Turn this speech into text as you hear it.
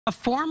A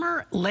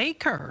former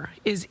Laker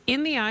is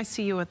in the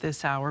ICU at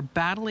this hour,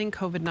 battling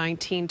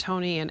COVID-19,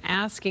 Tony, and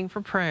asking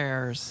for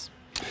prayers.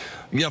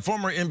 Yeah,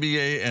 former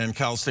NBA and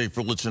Cal State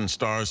Fullerton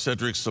star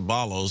Cedric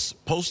Ceballos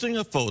posting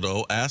a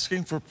photo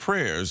asking for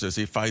prayers as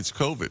he fights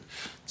COVID.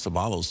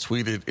 Ceballos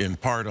tweeted in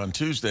part on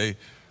Tuesday,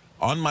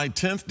 "On my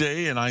 10th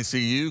day in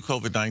ICU,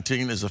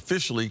 COVID-19 is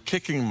officially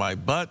kicking my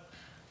butt,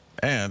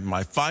 and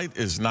my fight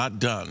is not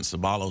done."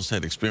 Ceballos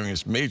had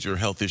experienced major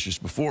health issues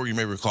before. You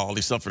may recall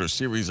he suffered a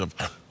series of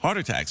heart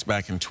attacks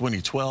back in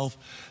 2012.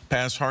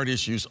 Past heart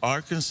issues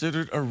are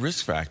considered a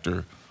risk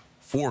factor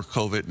for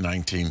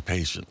COVID-19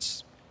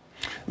 patients.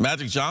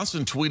 Magic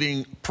Johnson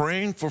tweeting,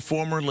 praying for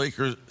former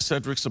Laker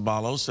Cedric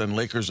Ceballos, and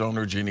Lakers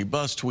owner Jeannie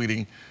Buss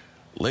tweeting,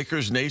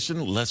 "Lakers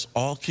Nation, let's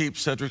all keep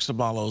Cedric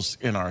Ceballos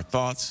in our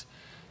thoughts.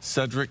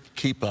 Cedric,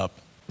 keep up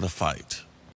the fight."